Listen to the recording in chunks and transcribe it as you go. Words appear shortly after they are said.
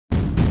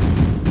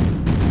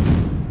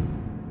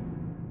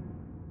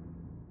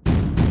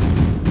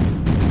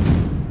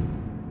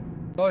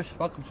Guys,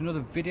 welcome to another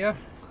video.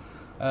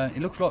 It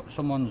looks like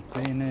someone's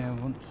been here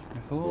once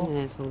before.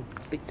 Yeah, some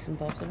bits and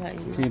bobs about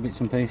it. A few bits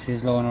and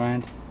pieces lying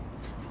around.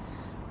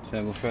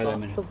 So we'll throw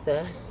them in. Up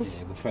there. Yeah,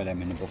 we'll throw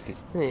them in the bucket.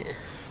 Yeah.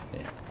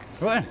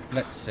 Right,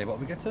 let's see what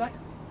we get today.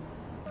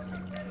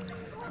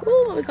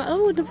 Oh, what we got?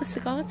 Oh, another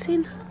cigar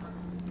tin.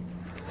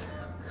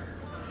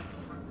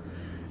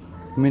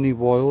 Mini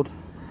wild.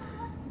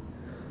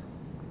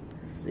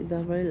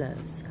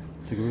 Cigarillas.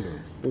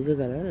 Cigarillas.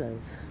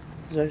 Cigarillas.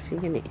 Is there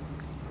anything in it?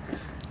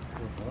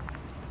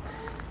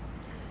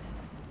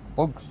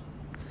 Bugs.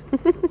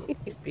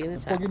 It's being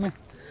attacked.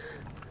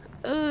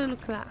 Oh,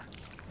 look at that.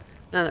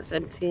 No, that's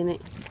empty, isn't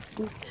it?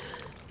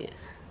 Yeah.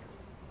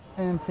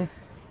 Empty.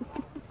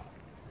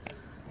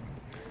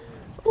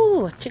 Oh,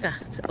 what you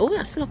got? Oh,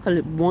 that's like a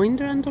little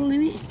winder handle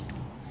in it.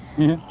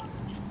 Yeah.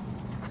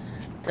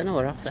 Don't know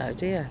what off though,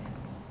 do you?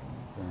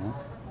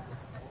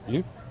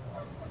 You?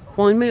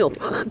 Wind me up.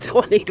 Do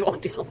I need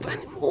winding up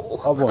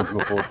anymore? I've winded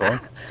you up all the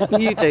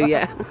time. You do,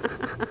 yeah.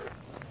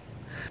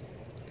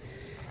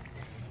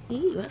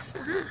 Ew, what's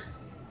that?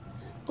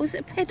 Oh, is it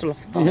a pedal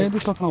off a bike? Yeah, it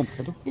looks like an old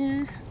pedal.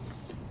 Yeah.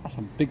 That's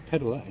a big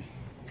pedal, that is.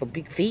 For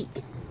big feet.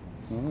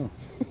 Oh.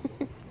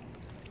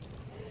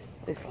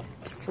 There's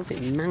like something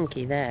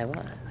manky there.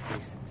 What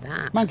is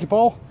that? Monkey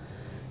ball.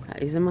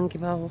 That is a monkey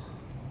ball.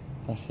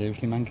 That's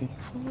seriously monkey.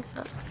 What's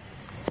that?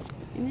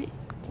 In it?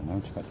 I don't know,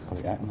 just about to pull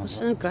it out. There's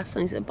no glass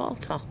on it. Is it a bottle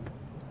top?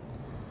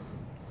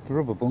 The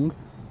rubber bung.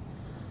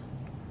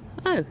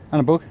 Oh. And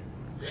a bug.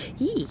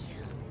 Yee.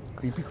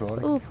 Creepy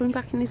crawly. Oh, put him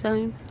back in his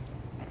own.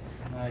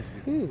 Nice.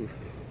 Ooh.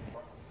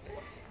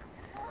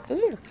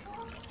 Ooh, look.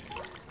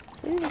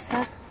 Ooh, what's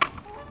that?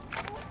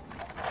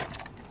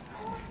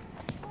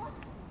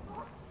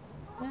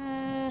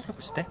 It's like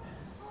a step.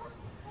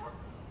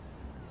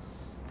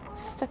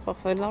 Step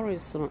off a lorry or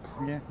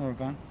something. Yeah, or a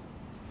van.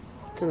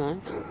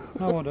 Dunno.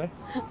 No idea.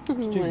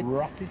 It's too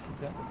rocky to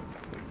tell.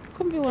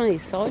 Couldn't be one of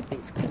these side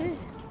bits, could it?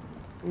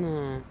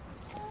 No.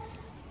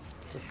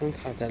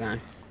 Different, I don't know.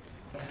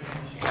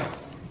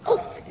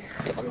 Oh, it's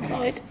stuck on the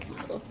side.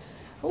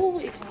 Oh,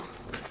 what you got?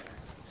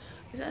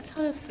 Is that a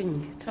tyre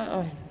thing? Tyre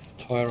iron?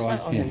 Tyre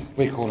iron, yeah.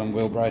 We call them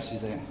wheel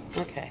braces here.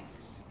 Okay.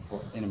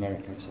 But in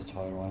America it's a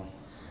tyre iron.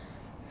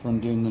 For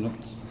undoing the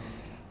nuts.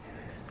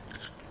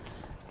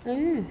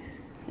 Oh,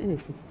 ooh,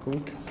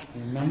 good.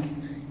 Monkey.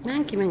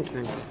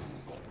 Manky.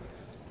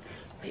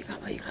 What you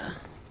got, what you got?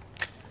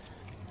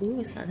 Ooh,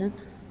 what's that then?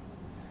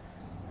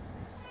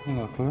 Hang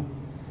on, clue.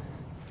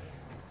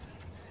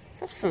 It's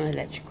not something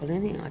electrical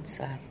in it, I'd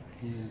say.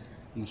 Yeah.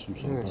 And some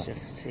sort No, of it's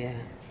just, yeah.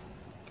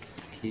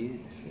 keys.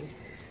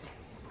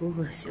 Ooh,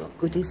 let's see what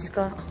goodies he's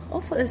got. I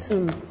thought there was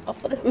some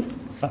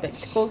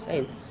spectacles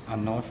in. A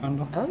knife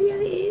handle. Oh, yeah,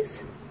 it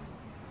is.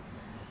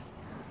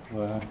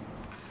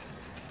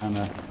 And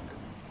a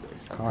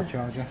car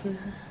charger.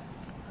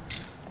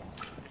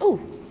 Oh.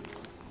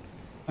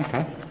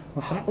 Okay,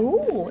 what's that?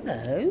 Oh,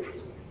 hello.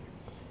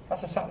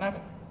 That's a sat nav.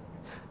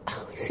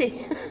 Oh, is it?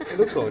 It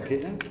looks like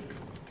it, yeah.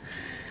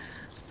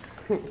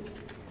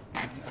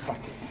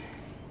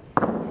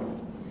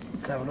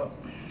 Let's have a look.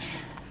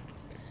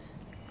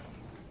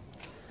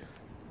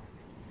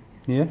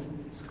 Yeah,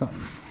 it's got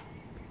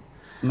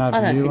nav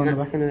I don't view think on the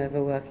that's back. going to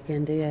ever work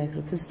again, do you?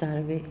 Look at the start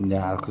of it.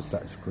 Yeah, look at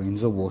that screen.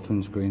 There's a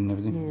watering screen and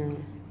everything.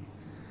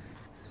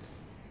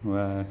 Yeah.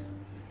 Well,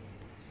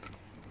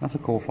 that's a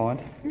cool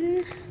find.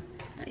 Yeah,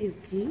 that is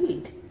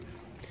good.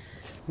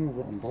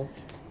 Rotten bolts.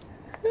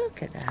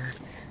 Look at that.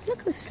 Look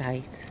at the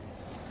state.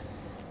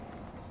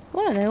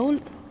 What are they all?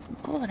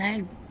 Oh,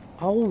 they're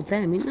old,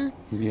 them, isn't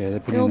they? Yeah, they're They're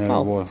putting all in there a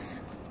while. bolts.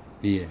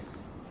 Yeah.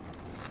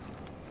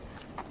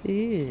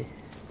 Ew.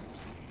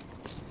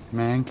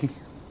 Manky.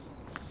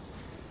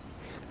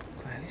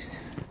 Gross.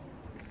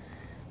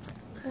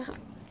 Look at that.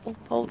 All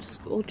bolts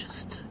all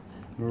just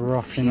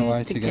Rocking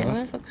away fused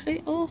together. Look at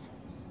it all.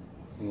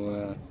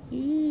 Wow.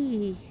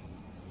 Eee.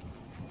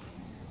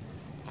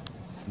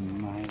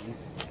 Amazing.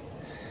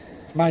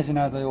 Amazing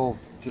how they all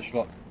just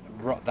like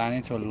rot down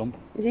into a lump.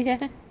 Yeah.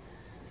 It's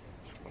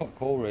quite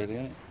cool really,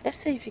 isn't it? Let's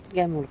see if you can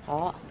get them all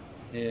apart.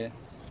 Yeah.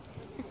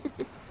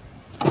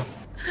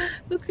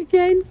 Look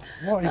again.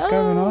 What is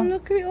going on?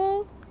 Look at it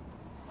all.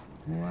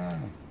 Wow.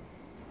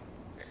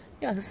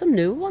 Yeah, there's some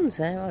new ones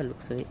there. Oh, it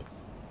looks at it.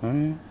 Oh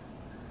yeah.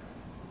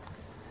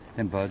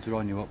 Them birds are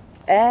on you up.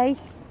 Hey.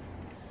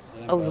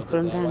 Them Oh, birds look up at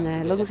them down waiting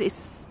there. to Long get as you.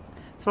 it's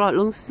right.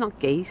 Long as it's not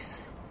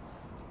geese.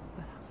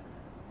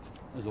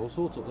 There's all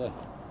sorts up there.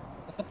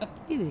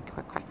 You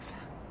quacks.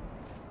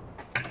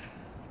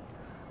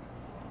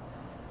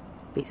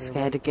 Bit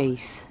scared of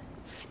geese.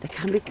 They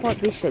can be quite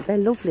vicious. They're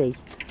lovely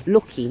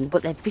looking,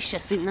 but they're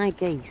vicious, aren't they,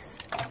 geese?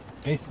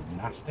 It's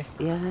nasty.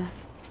 Yeah.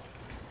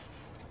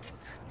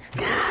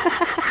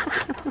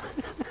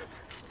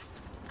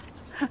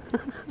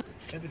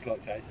 They just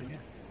like chasing you.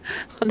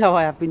 I know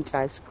I have been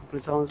chased a couple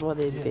of times by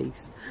them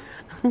geese.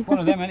 One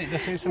of them, innit? They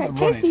see something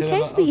Chase running. me, so they're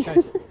chase like, me. "Oh,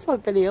 chase." It's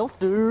like Billy Elf.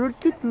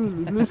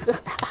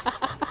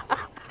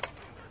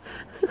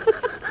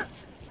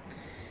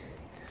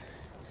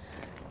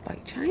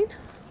 Bike chain.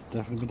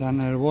 definitely be down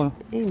there a while.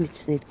 You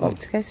just need to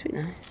to go to it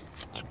now.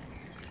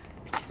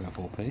 We have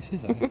 4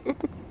 pieces, have you?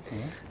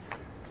 Yeah.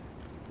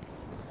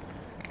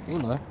 Oh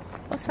no.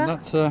 What's that?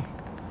 That's a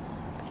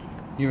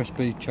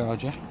USB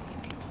charger.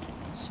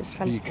 It's just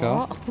for your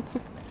car.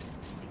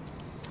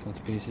 4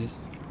 pieces.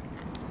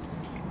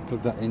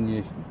 Plug that in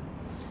your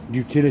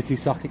utility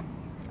socket.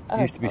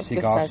 Used to be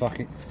cigar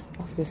socket.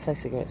 I was going to say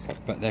cigarette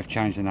socket. But they've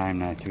changed the name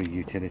now to a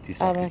utility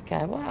Oh, socket.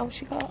 okay. What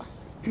else you got?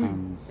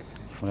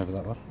 Whatever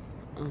that was.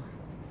 Oh.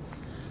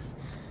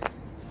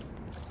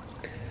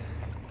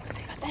 What's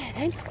he got there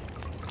then?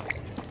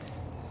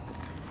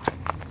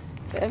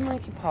 Bit of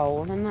monkey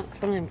pole, and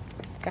that's one of them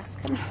gas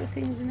canister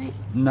things, isn't it?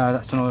 No,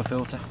 that's an oil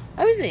filter.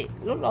 Oh, is it?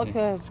 Look like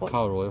a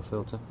car oil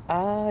filter.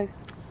 Oh,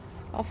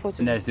 I thought it was.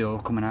 And there's the oil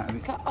coming out of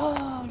it.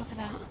 Oh, look at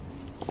that.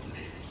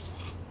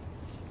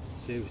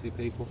 Seriously,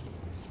 people.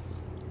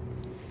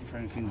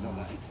 Throwing things like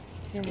that.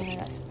 Yeah,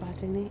 that's bad,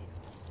 isn't it?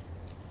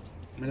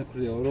 Look at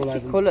the oil all over.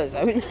 It's colours,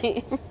 though, isn't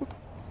it?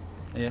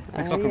 Yeah,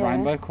 looks like a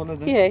rainbow colour,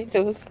 doesn't it? Yeah, it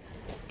does.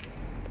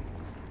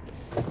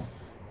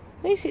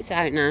 At least it's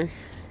out now.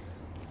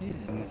 Yeah.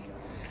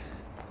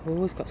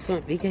 Oh, it's got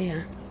something big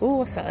here. Oh,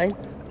 what's that then?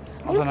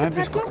 I don't know, but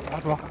it's got a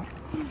padlock.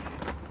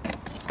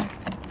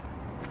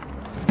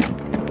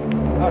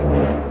 Oh,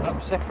 that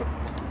was separate.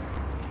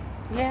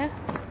 Yeah.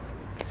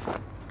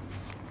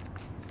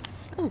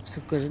 Oh, it's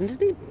so good,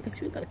 isn't it?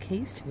 Because we've got the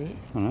keys to it.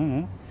 I know,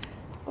 yeah.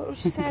 What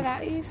would you say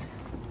that is?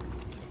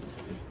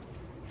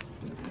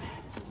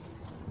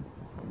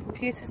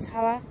 Computer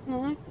tower?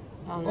 No?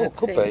 Oh, no, Oh,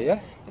 could be,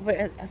 yeah. But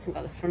it hasn't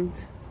got the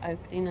front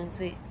opening, has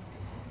it?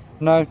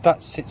 No,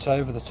 that sits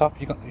over the top.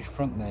 You've got the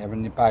front there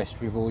and the base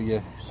with all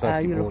your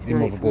circuit board, your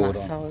motherboard on.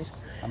 Side.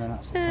 And then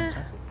that sits on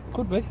top.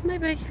 Could be.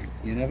 Maybe.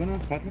 You never know,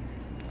 Paddy.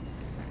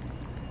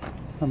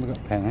 And we've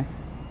got Penny.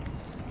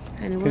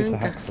 Penny Piece one of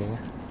gas hacksaw.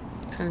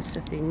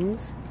 canister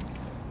things.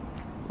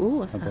 Oh,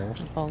 what's that? bolt.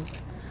 A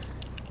bolt.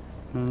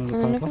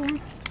 Another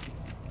padlock.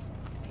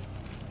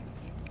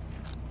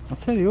 I'll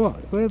tell you what,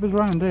 whoever's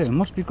round here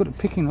must be good at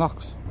picking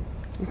locks.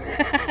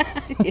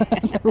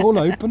 They're all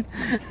open.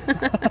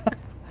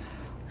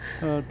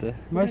 Oh dear.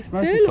 Most of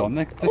the time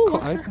they're cut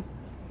open.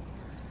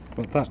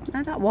 What's that?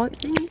 No, that white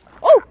thing.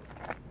 Oh!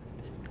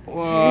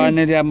 Oh, I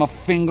nearly had my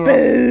finger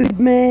Booed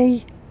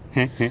me.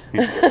 I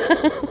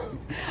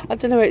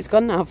don't know where it's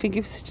gone now. I think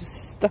it was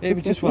just stuck. It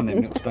was just one of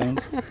them little stones.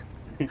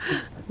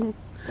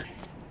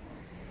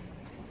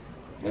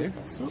 It's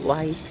got some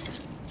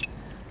weights.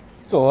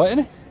 It's alright,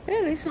 isn't it?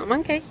 Yeah, it's not a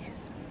monkey.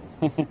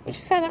 Would you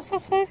say that's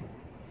off though?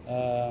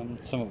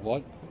 Somewhat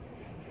white.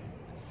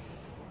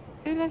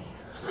 Really?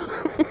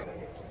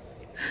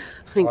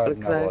 I ain't I got a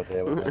have clue. no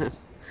idea what that is.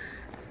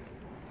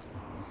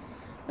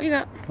 What you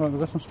got? Right, we've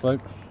got some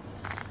spokes.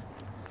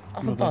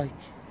 Off a bike?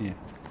 Yeah.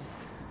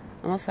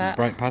 And what's that?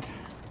 Brake pad.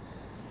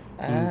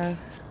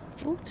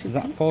 Oh, Is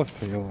that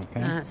 5p or a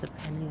penny? Ah, that's a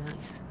penny, that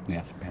is. Yeah,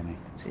 it's a penny.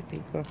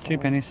 2p for a 2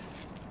 pennies.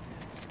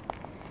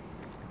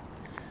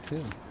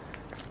 Cool.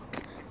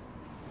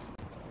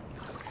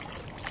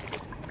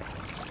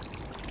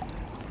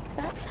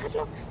 That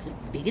padlock's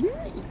big, isn't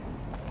it?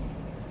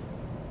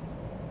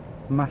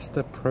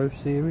 Master Pro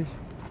Series.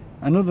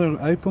 Another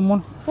open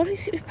one. What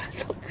is it with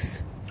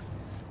padlocks?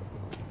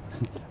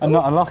 And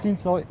not a locking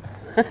sight.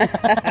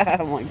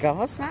 Oh my god,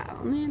 what's that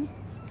on the end?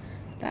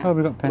 That. Oh,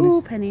 we've got pennies.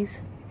 Oh, pennies.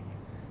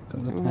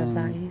 Got the One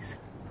of those.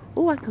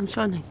 Oh, I can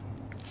shiny.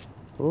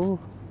 Oh.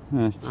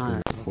 Yeah, it's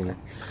just full.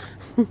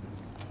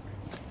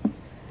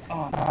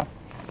 Oh, man.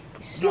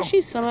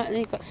 Slushy something and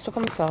it got stuck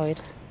on the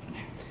side.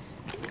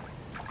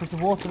 Because the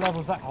water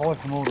level's that high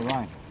from all the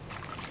rain.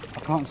 I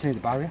can't see the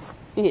barrier.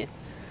 Yeah.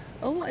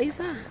 Oh, what is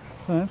that?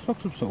 It's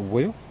like some sort of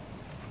wheel.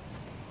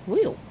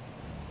 Wheel?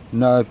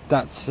 No,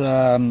 that's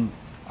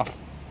off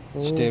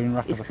steering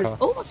rack of a car.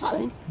 Oh, what's that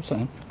then? What's that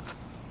then?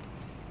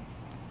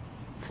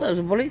 I thought that was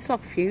a bullet, it's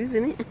like a fuse,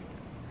 isn't it?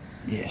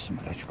 Yeah, some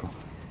electrical.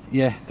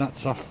 Yeah,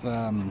 that's off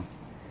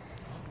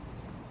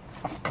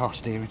car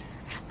steering.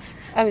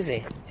 Oh, is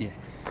it? Yeah.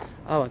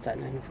 Oh, I don't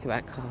know enough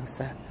about cars,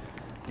 so.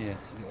 Yeah,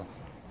 it's a little.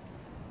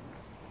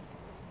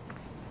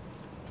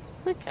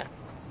 Okay.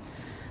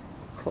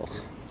 Cool.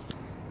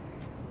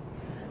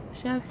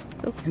 Show.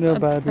 Look, it's Little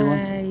got a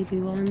baby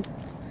one.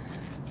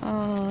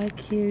 Oh,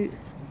 cute.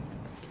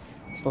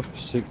 It's like a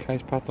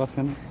suitcase padlock,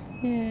 isn't it?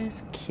 Yeah,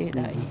 it's cute,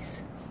 that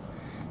is.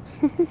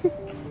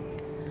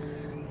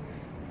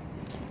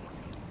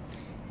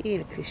 You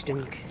look at this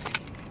junk.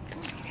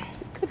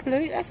 Look at the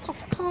blue, that's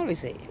off a car,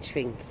 is it? Do you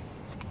think?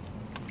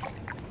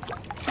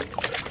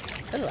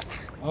 Ugh.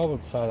 I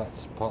would say that's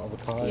part of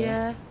the car.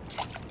 Yeah.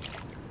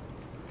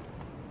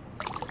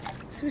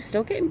 So we're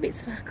still getting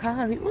bits of our car,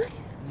 aren't we?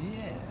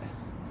 Yeah.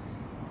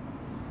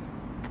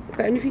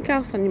 Got anything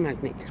else on your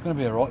magnet? It's going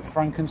to be a right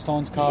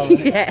Frankenstein's car,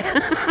 isn't it?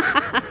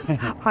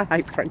 Yeah. I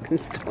hate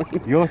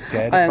Frankenstein. You're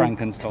scared of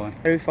Frankenstein.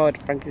 Terrified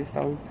of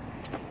Frankenstein.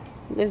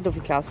 There's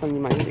nothing else on your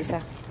magnet, is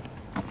there?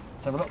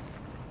 Let's have a look.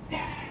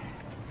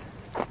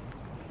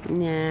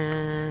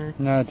 Nah.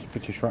 No, just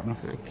put your shrapnel.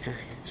 Okay,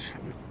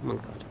 shrapnel. Oh my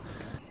god.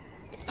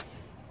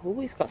 Oh,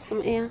 he's got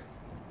some here.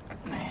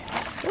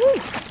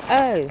 Ooh.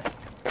 Oh.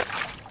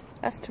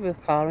 That's to a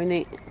car, isn't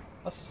it?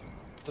 That's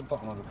the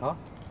bottom of the car.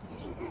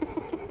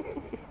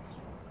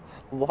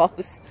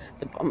 Was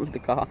the bottom of the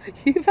car.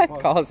 You've had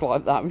cars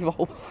like that with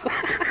holes.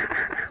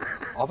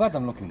 I've had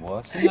them looking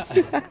worse than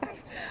that.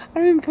 I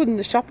remember putting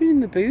the shopping in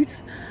the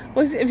boot.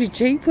 Was it every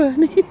Jeep,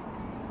 weren't it?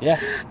 Yeah.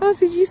 I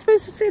said, you're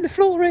supposed to see the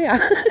floor here.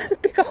 It's a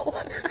big hole.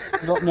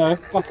 No,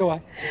 back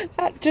away.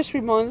 That just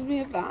reminds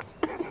me of that.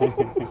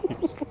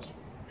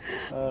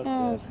 Oh,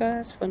 God,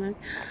 that's funny.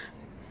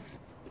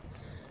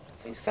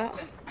 What's that?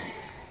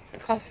 It's a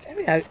car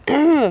stereo.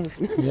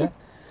 Yeah.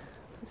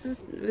 There's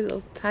a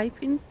little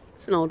taping.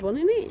 It's an old one,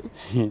 isn't it?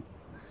 Yeah.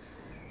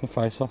 The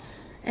face off.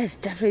 There's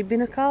definitely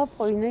been a car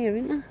point here,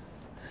 isn't there?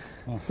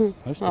 Oh,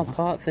 Oh,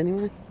 parts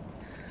anyway.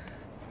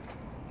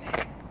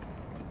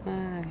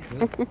 Ah.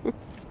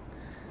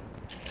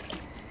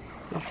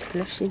 He's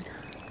slushing.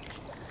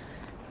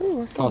 Oh,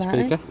 what's all that?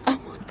 Speaker. Oh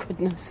my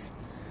goodness.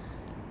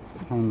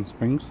 And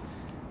springs.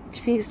 Do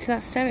you think it's to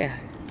that stereo?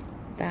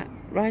 That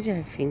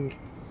radio thing?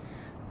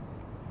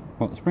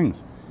 What, the springs?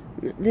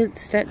 The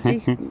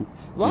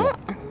what?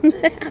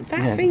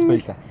 That thing? The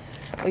speaker.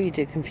 Oh, you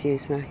do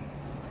confuse me.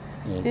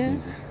 Yeah, it's Yeah.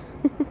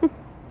 easy.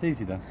 It's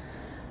easy done.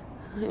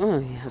 Oh,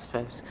 yeah, I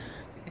suppose.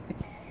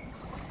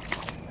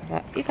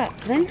 What you got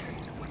then?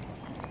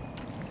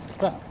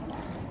 That.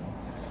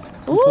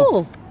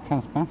 Oh!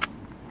 Can span.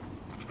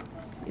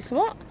 It's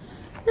what?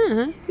 No,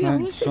 you No,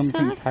 always something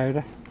said.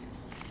 powder.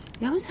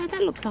 You always said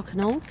that looks like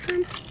an old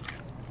can.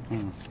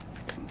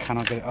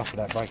 Cannot get it off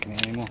without breaking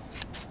it anymore.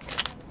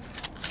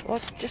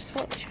 What? Just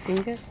watch your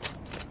fingers.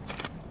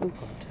 Oh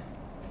God.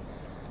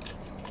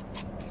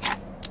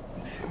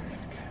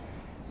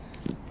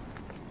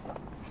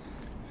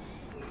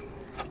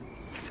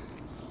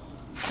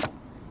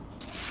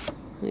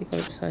 You got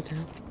it upside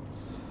down.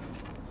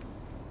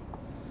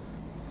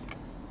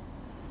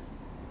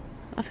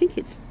 I think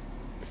it's.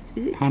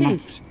 Is it tea?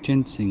 Panax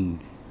ginseng.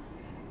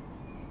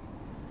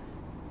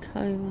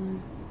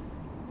 Taiwan.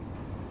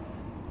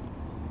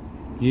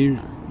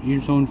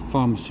 Use on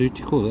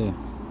pharmaceutical there.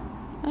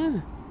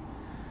 Oh.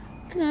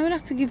 I don't know, we'll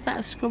have to give that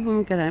a scrub when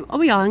we get home.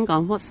 Oh, yeah, hang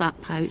on. What's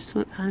that powder?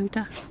 Something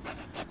powder?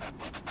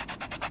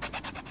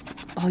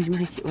 Oh, you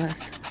make it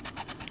worse.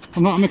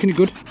 I'm making it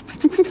good.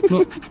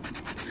 Look.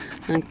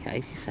 Okay,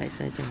 if you say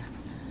so, do it.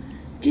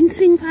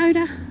 Ginseng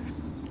powder.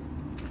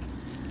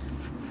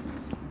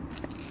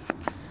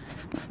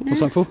 What's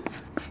that for?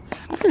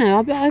 I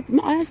don't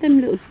know, I had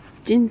them little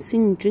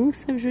ginseng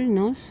drinks, they were really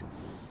nice.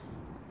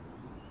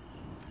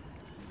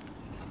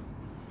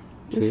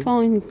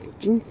 Refined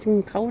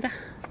ginseng powder.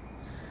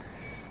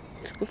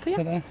 It's good for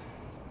you.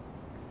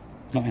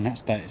 Not in that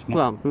state, it's not.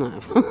 Well,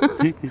 no.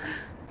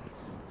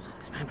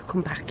 Let's maybe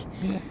come back.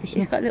 Yeah,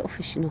 He's got a little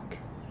fishing hook.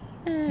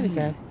 There we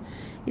go.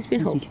 He's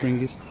been some hooked.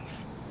 stringies.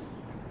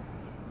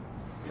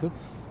 Good.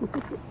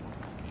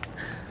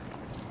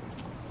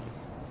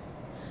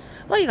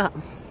 What you got?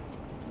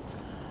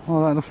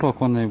 Oh, that looks like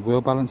one of the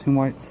wheel balancing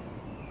weights.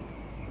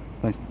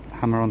 They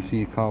hammer onto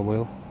your car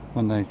wheel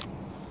when they.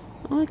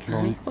 Okay,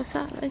 Right. what's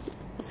that?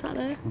 What's that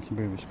there? That's a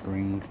bit of a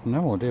spring.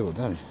 No idea what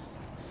that is.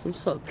 Some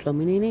sort of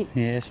plumbing in it.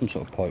 Yeah, some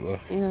sort of pipe work.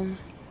 Yeah.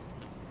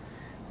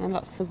 And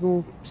lots of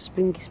more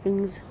springy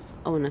springs.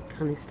 Oh, and a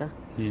canister.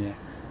 Yeah.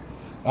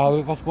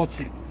 Oh, what's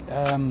it?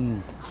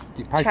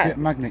 The Patriot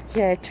magnets.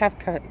 Yeah, chav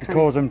He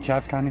calls them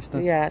chav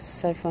canisters. Yeah, it's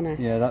so funny.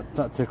 Yeah,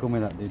 that tickled me,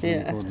 that did. Yeah.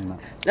 When he called them that.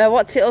 No,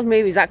 what tickled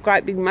me was that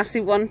great big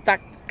massive one,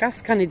 that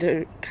gas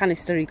canister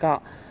he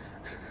got.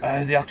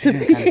 The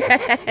oxygen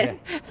canister. Yeah.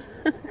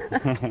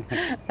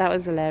 That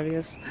was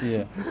hilarious.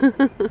 Yeah.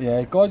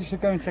 Yeah, guys, you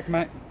should go and check him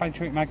out.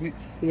 Patriot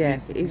Magnets. Yeah,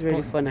 he's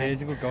really good. funny. Yeah,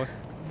 he's a good guy.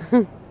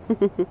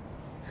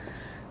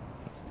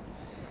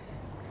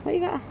 What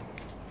you got?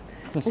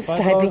 A A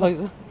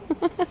stabiliser.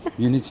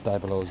 You need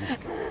stabilisers.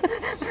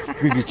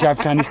 With your chav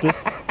canisters.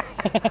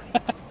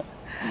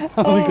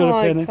 Oh we got a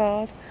my penny.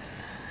 God.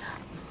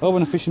 Oh,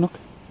 and a fishing hook.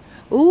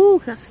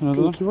 Oh, that's a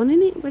Another dinky one,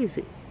 isn't it? Where is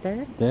it?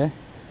 There? There.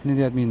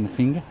 Nearly had me in the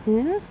finger.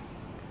 Yeah.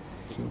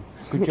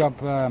 Good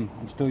job. I'm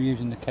still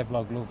using the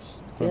Kevlar gloves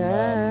from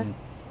Yeah.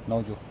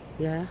 Nigel.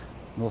 Yeah.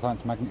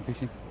 Northampton Magnet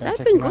Fishing. Go They've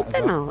check been him out good,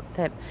 as them well.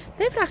 out.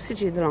 They've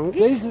lasted you the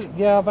longest. These,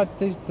 yeah, I've had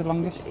these the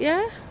longest.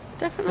 Yeah,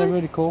 They're definitely.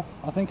 really cool.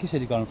 I think he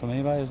said he got them from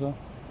eBay as well.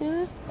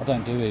 Yeah, I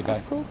don't do eBay.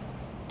 that's cool.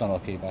 Don't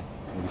like eBay. Well,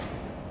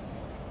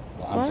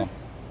 Why? Amazon.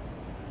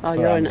 Oh,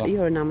 For Amazon.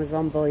 you're an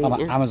Amazon boy, I'm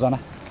aren't an you? Amazoner.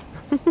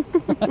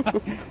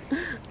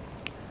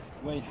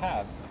 We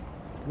have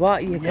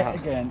What you yet got?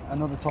 again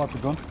another type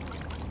of gun.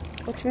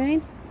 What do you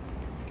mean?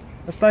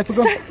 A staple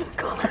gun.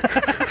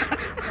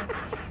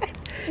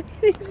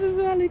 This is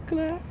really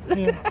clear.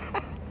 Yeah.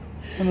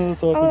 Another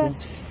type Oh, of gun.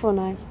 that's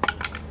funny.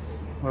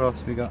 What else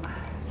have we got?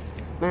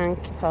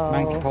 Monkey paw.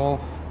 Monkey paw.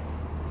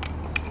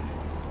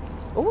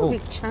 Oh, Oh. a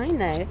big chain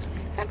there.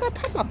 Has that got a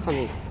padlock on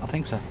it? I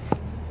think so.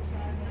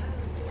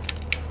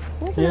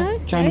 I don't Yeah, know.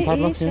 chain and It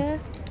padlock, is, yeah.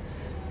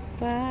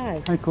 Wow.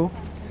 Very cool.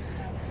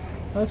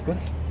 That's good.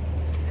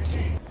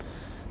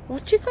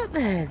 What you got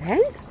there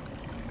then?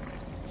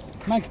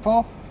 Monkey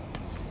paw.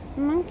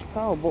 Monkey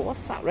paw, but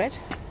what's that red?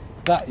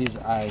 That is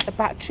a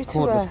battery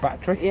cordless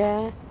battery.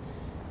 Yeah.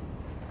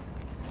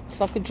 It's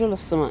like a drill or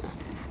something.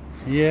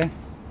 Yeah.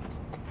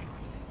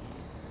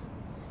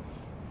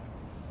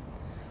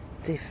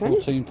 Different.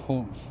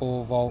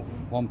 14.4 volt,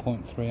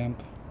 1.3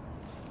 amp.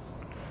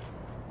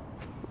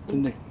 It's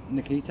a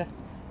Nikita.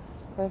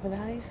 Whatever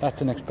that is.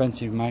 That's an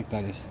expensive make,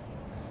 that is.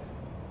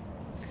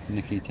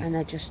 Nikita. And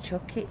they just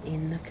chuck it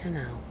in the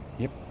canal.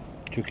 Yep,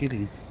 chuck it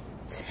in.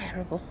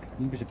 Terrible.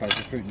 You'd be surprised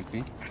the fruit in the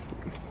bin.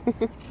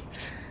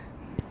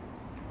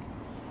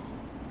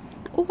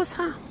 Oh, what's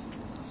that?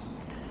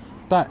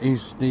 That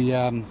is the, you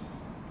know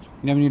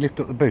when you lift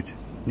up the boot?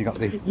 You got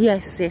the...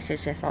 Yes,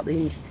 like the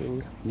easy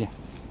thing. Yeah.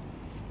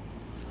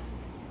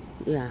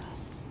 Yeah.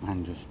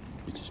 And just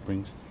bits of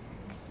springs.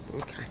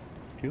 Okay.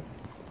 Cool.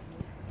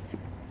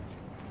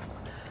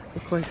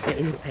 Before it's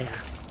getting up here,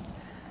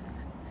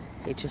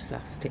 it just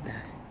lost it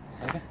there.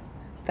 Okay.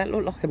 That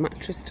looked like a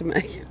mattress to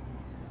me.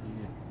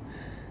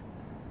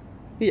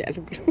 Yeah,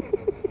 look.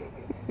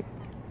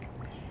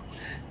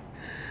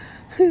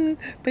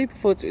 People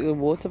thought it was a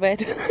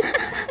waterbed.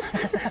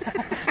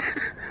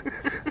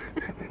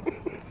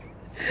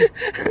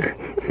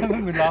 I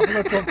remember laughing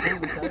at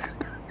that.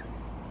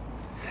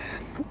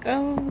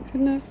 Oh my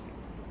goodness.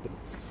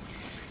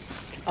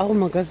 Oh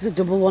my god, it's a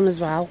double one as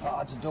well. Oh,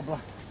 it's a doubler.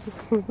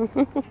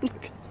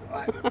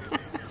 Right.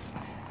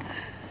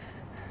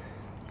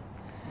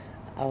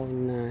 Oh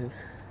no.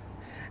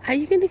 How are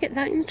you going to get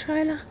that in the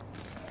trailer?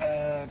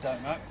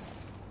 Don't know.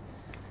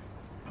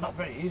 Not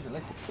very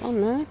easily. Oh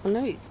no, I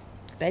know it's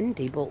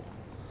bendy, but...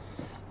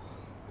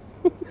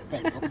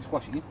 Bend it up and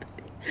squash it in.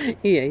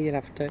 Yeah, you'd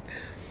have to.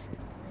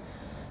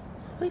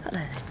 What you got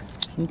there then?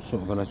 Some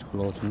sort of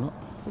electrical item, look.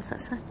 What's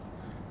that say?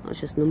 Oh, it's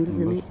just numbers,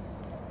 isn't it?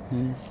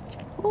 Yeah.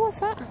 Oh, what's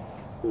that?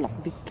 Like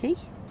a big key.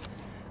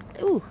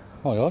 Ooh.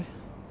 Aye aye.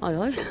 Aye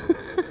aye.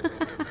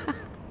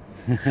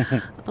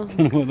 Oh. Don't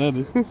know what that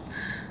is.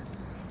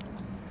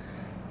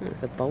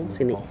 There's a bolt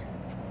in it.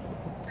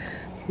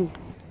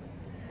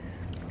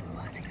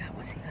 What's he got?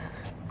 What's he got?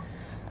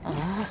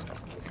 Ah,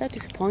 so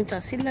disappointed.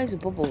 I've seen loads of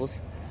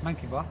bubbles.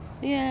 Monkey bar.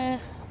 Yeah,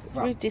 it's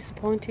really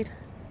disappointed.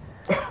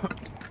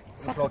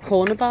 It's like a like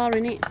corner bar,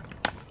 in it.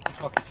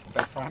 It's like a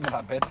bed frame of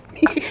that bed.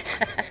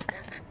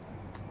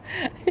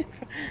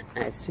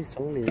 No, it's too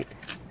small, isn't it?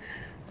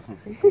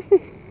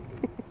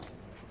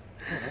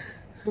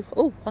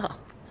 Oh, wow.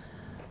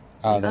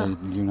 Ah, they're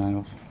new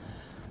nails.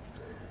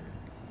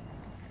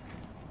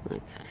 Okay.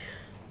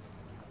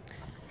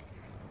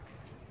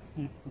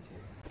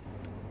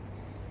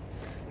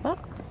 What?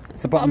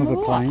 It's the bottom of a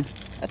what? plane.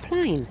 A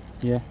plane?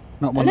 Yeah,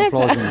 not one that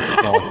flies in the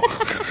sky.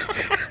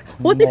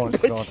 What did My you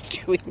God.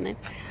 do in there?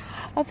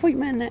 I thought you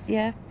meant that,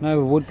 yeah. No,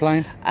 a wood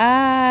plane.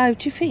 Ah,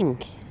 do you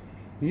think?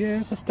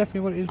 Yeah, that's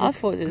definitely what it is. I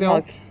thought it was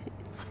like,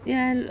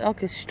 yeah,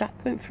 like a strap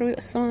went through it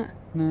or something.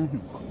 No.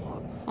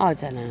 I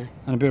don't know.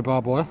 And a bit of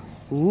barbed wire.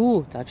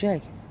 Ooh,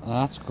 dodgy.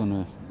 That's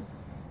gonna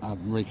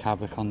wreak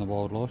havoc on the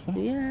wildlife, isn't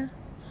it? Yeah.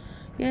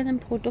 Yeah, them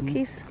poor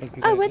duckies. That'd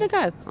be Oh, great, where'd they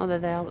go? Oh, they're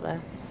there, out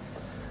there.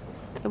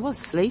 They was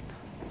asleep.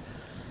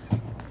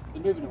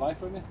 They're moving away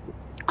from you.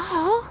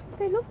 Oh,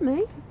 they love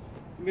me.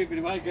 Moving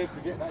away, go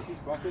forget that she's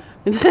crackers.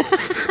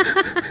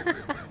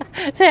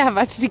 They have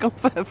actually gone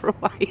further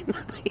away.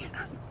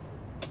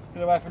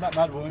 Get away from that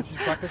mad woman, she's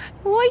crackers.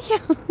 Why?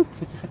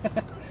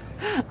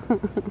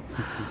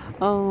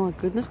 Oh my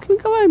goodness, can we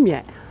go home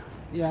yet?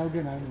 Yeah, we'll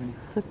go home in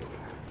a minute.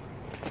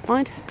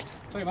 Mind?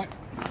 Sorry, mate.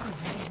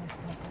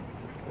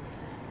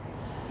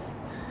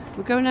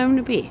 We're going home in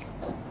a bit.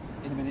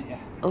 In a minute, yeah.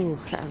 Oh,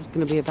 that was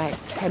going to be about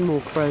 10 more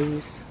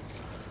crows.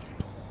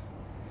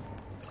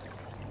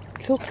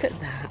 Look at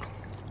that.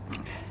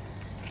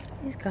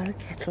 He's got a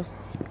kettle.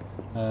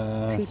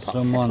 Teapot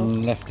Someone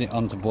kettle. left it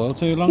on to boil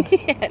too long.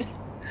 Yeah.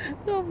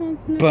 Oh my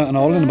goodness. Burnt an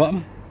hole in the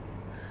bottom.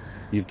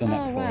 You've done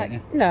that before, right.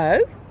 haven't you?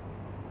 No.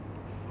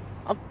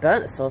 I've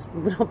burnt the sauce,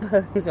 but not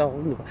burnt the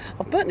hole.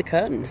 I've burnt the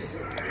curtains.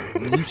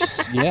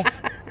 Yeah.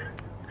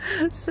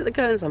 Set the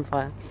curtains on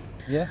fire.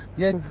 Yeah.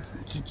 Yeah.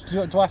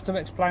 Do I have to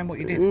explain what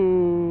you did?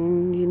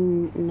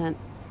 No.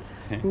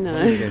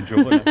 No. You're in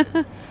trouble,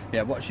 innit?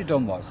 Yeah, what she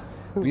done was,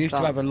 we used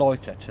to have a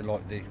lighter to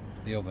light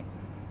the oven,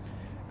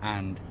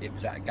 and it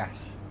was out of gas.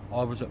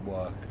 I was at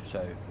work,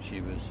 so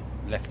she was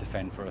left to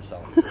fend for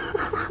herself.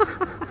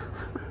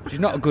 Which is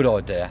not a good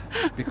idea,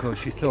 because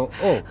she thought,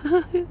 oh,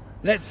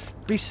 let's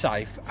be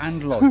safe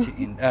and light it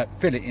in,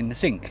 fill it in the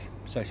sink.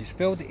 So she's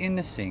filled it in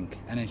the sink,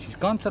 and then she's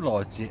gone to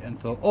light it and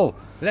thought, oh,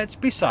 let's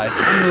be safe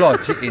and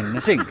light it in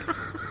the sink.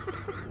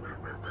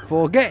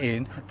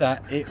 Forgetting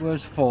that it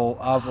was full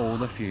of all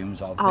the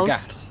fumes of the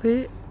gas.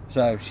 Spit.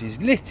 So she's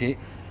lit it,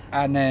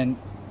 and then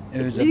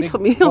it was a You big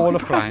took me ball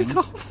off of flames,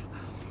 off.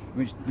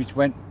 which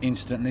went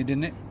instantly,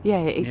 didn't it? Yeah,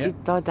 it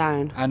did die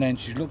down. And then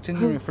she's looked in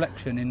the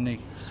reflection in the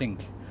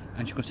sink,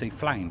 and she could see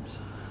flames.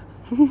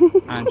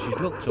 And she's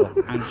looked up,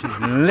 and she's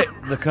lit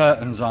the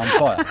curtains on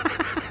fire.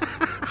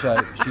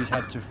 So she's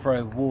had to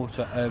throw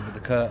water over the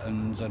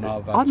curtains, and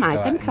I've had I to made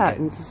go them out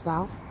curtains as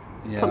well.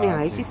 Yeah, Took me I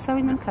had ages to-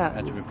 sewing them I had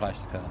to curtains. replace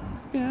the curtains.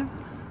 Yeah.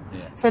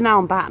 Yeah. So now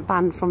I'm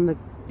banned from the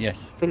Yes.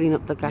 Filling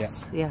up the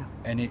gas. Yeah.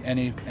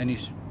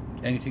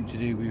 Anything to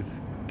do with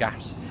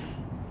gas.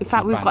 In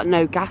fact, we've got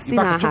no gas in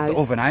our house. In fact, I took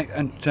the oven out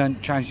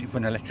and changed it for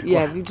an electric one.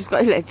 Yeah, we've just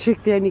got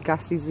electric. The only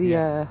gas is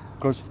the...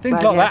 Because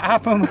things like that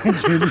happen when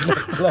Julie's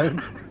left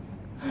alone.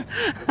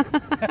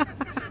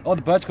 Oh,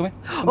 the bird's coming.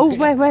 Oh,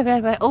 wait.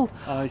 Oh,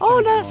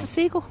 no, that's a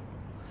seagull.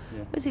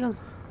 Yeah. Where's he gone?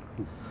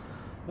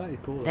 That is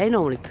cool. They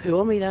normally poo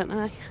on me, don't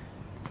they?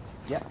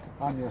 Yeah,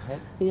 on your head.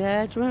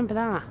 Yeah, do you remember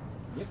that?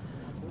 Yep.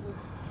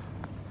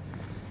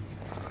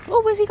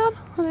 Oh, where's he gone?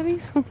 Oh, there he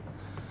is.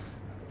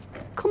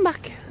 Come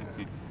back.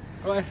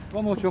 Right,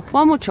 one more chuck.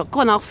 One more chuck. Go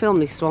on, I'll film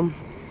this one.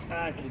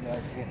 Okay.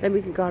 Then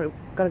we can gotta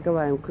go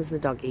home because the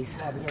doggies.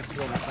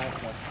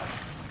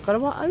 Gotta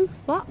what? Oh,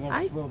 what?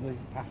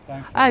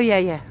 Oh,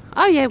 yeah.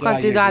 Oh, yeah, we've got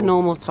to do that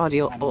normal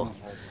tidy up. But,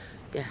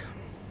 yeah.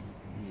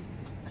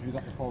 We've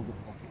got the fold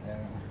up pocket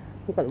there.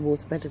 We've got the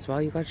waterbed as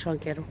well. You've got to try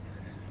and get them.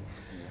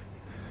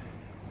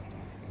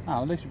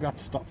 Oh, at least we'll have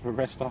to stop for a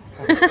rest off.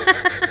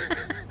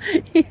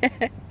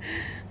 Yeah.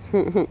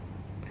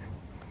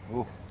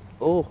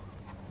 Oh.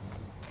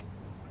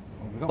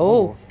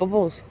 Oh,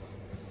 bubbles.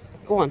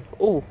 Go on.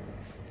 Oh.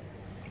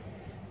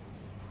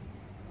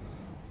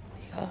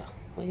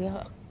 What you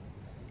got?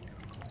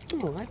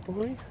 Oh, right,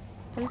 boring.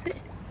 What is it?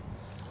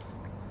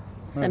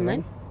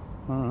 Cement.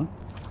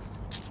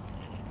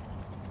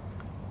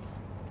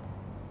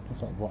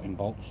 Just like rotting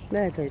bolts.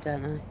 They do,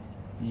 don't they?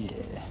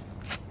 Yeah.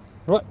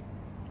 Right.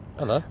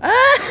 Hello.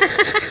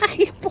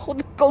 You bought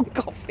the gold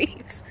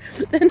coffees.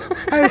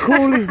 How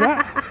cool is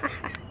that?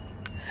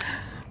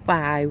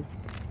 Wow.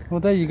 Well,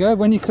 there you go.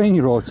 When you clean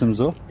your items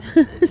up,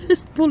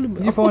 just pull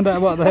them you find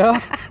out what they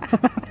are.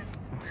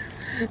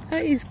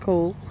 That is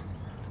cool.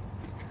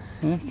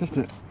 Yeah, it's just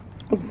a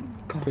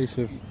piece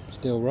of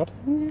steel rod.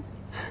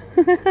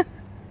 Yeah.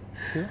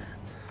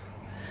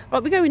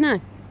 Right, we're going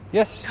now.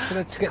 Yes, so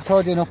let's get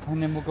tidying up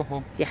and then we'll go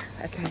home. Yeah,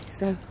 okay,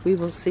 so we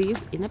will see you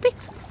in a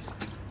bit.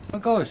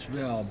 Well guys,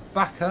 we are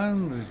back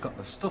home, we've got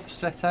the stuff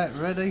set out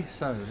ready,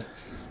 so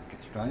let's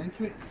get straight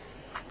into it.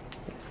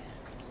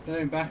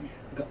 Going back,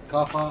 we've got the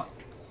car part.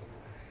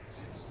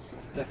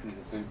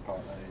 Definitely the boot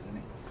part that is,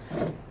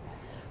 isn't it?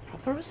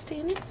 Proper rusty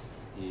in it?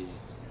 Yeah.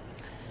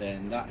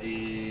 Then that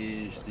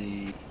is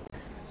the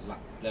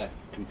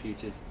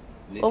computer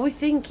lid. Well, we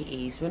think it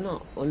is, we're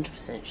not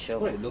 100% sure.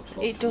 Well, it looks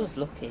like it. Does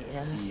look it,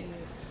 yeah. Yeah.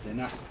 Then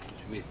that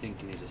we're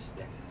thinking is a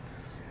step.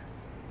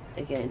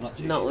 Again,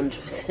 not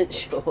 100%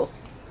 sure.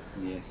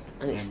 Yeah.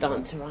 And it's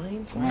starting to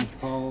rain.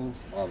 Poles.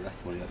 Oh, that's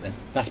what you got then.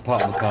 That's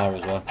part of the car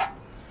as well.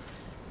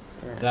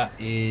 Yeah. That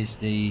is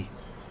the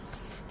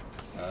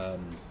what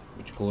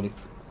do you call it?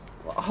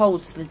 What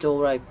holds the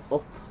door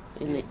up,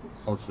 isn't it?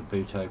 Holds the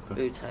boot open.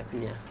 Boot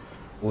open, yeah.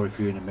 Or if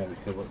you're in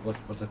America, what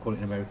do they call it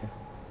in America?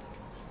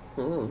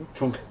 Oh.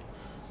 Trunk.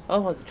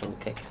 Oh, the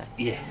trunk, okay.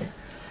 Yeah.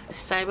 A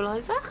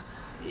stabiliser?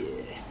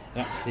 Yeah.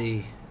 That's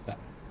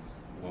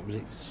what was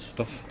it?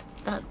 Stuff.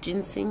 That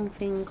ginseng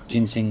thing.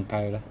 Ginseng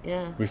powder.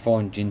 Yeah.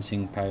 Refined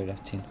ginseng powder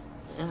tin.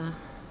 Yeah.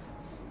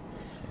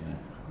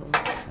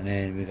 So, and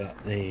then we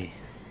got the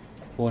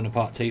falling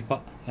apart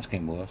teapot. That's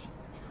getting worse.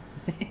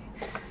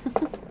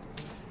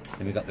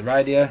 Then we got the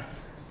radio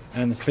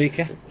and the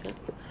speaker.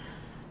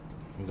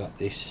 We've got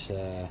this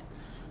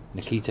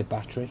Nikita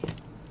battery,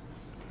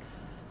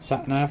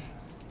 sat nav,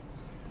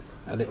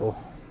 a little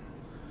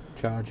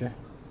charging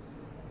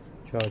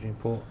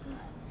port,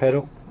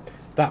 pedal.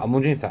 That I'm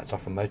wondering if that's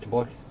off a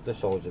motorbike. The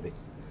size of it.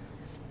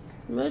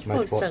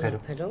 Motorbikes don't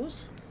have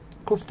pedals.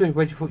 Of course they do.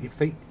 Where do you put your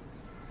feet?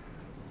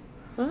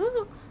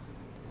 Oh.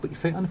 Put your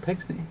feet on the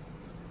pegs, don't you?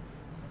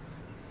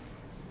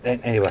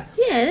 Anyway.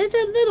 Yeah,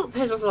 they're not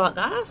pedals like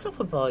that. That's off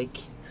a bike.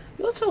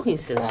 You're talking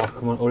silly. Oh,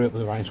 come on, hurry up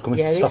with the rain's coming.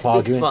 Yeah, Stop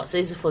arguing. Big spots.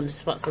 These are fun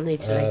spots. I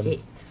need to make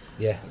it.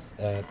 Yeah,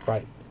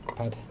 brake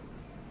pad.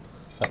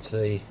 That's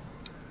the.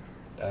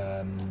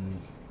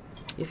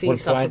 Your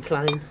feet's off a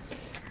plane.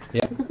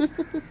 Yeah.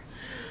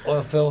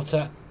 Oil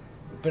filter,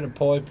 bit of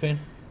piping,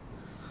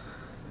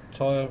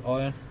 tyre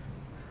iron.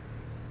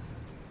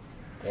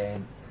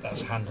 Then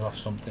that's a handle off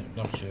something.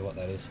 Not sure what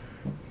that is.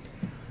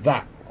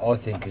 That I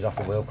think is off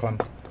a wheel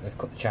clamp. They've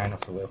cut the chain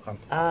off the wheel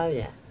clamp. Oh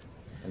yeah.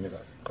 And we've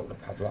got a couple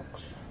of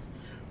padlocks.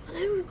 I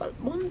know we've got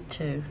 1,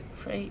 2,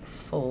 3,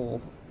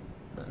 4,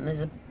 and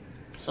there's a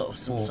sort of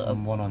some sort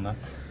of one on that.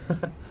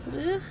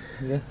 Yeah.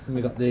 Yeah. And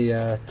we got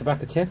the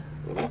tobacco tin.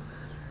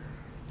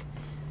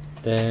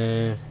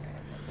 Then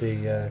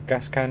the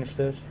gas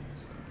canisters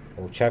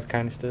or chav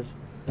canisters.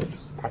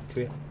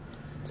 Patriot.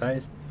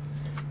 Size.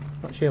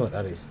 Not sure what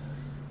that is.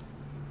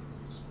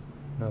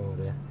 No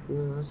idea.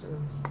 No, I don't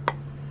know.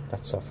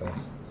 That's off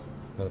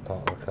another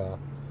part of the car.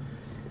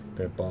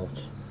 Bit of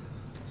bolts.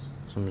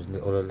 Some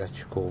little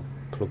electrical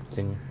plug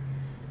thing.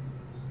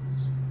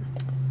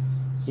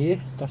 Yeah,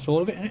 that's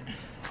all of it, isn't it?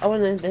 Oh,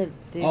 and then there's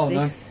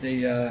this.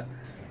 No,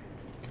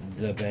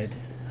 the bed.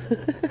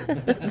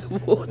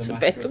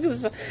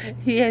 Waterbed.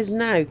 He has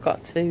now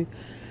got to,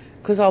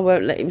 because I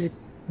won't let him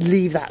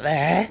leave that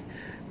there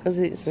because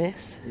it's a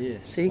mess. Yeah.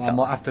 So I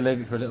might have to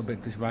leave it for a little bit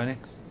because it's raining.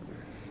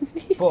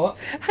 But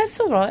that's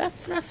all right.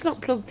 That's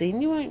not plugged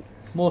in. You won't.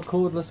 More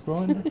cordless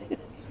grinder.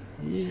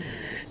 Yeah.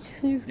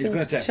 He's It's going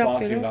to take far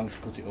too up. long to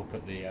put it up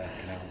at the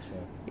canal, so...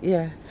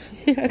 Yeah,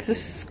 you had to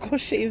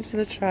squash it into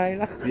the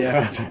trailer. Yeah,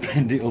 I had to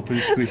bend it up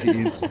and squish it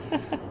in.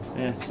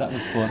 Yeah, that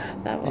was fun.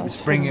 It was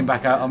springing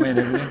back out on me and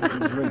everything.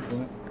 It was really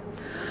funny.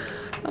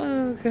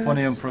 Oh, God.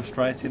 Funny and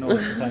frustrating all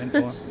at the same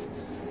time.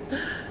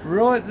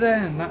 Right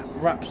then, that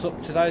wraps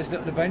up today's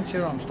little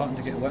adventure. I'm starting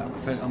to get wet, I can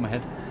feel it on my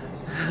head.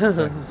 So,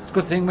 it's a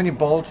good thing when you're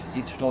bored,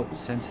 it's like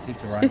sensitive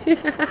to rain.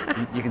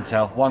 You can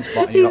tell. One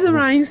spot. He's a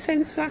rain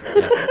sensor.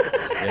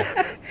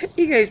 Yeah.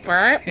 He goes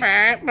burp,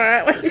 burp,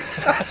 burp when it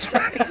starts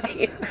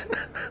raining.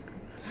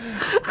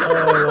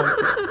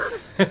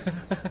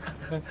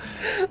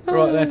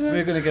 Right then,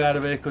 we're going to get out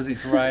of here because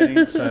it's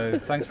raining. So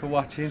thanks for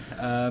watching.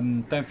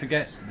 Don't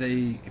forget,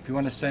 if you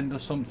want to send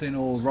us something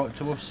or write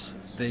to us,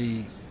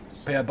 the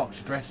PO box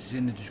address is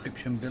in the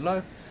description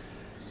below.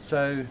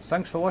 So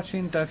thanks for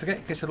watching. Don't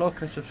forget, get a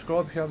like and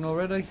subscribe if you haven't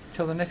already.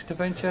 Till the next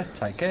adventure,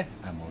 take care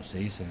and we'll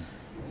see you soon.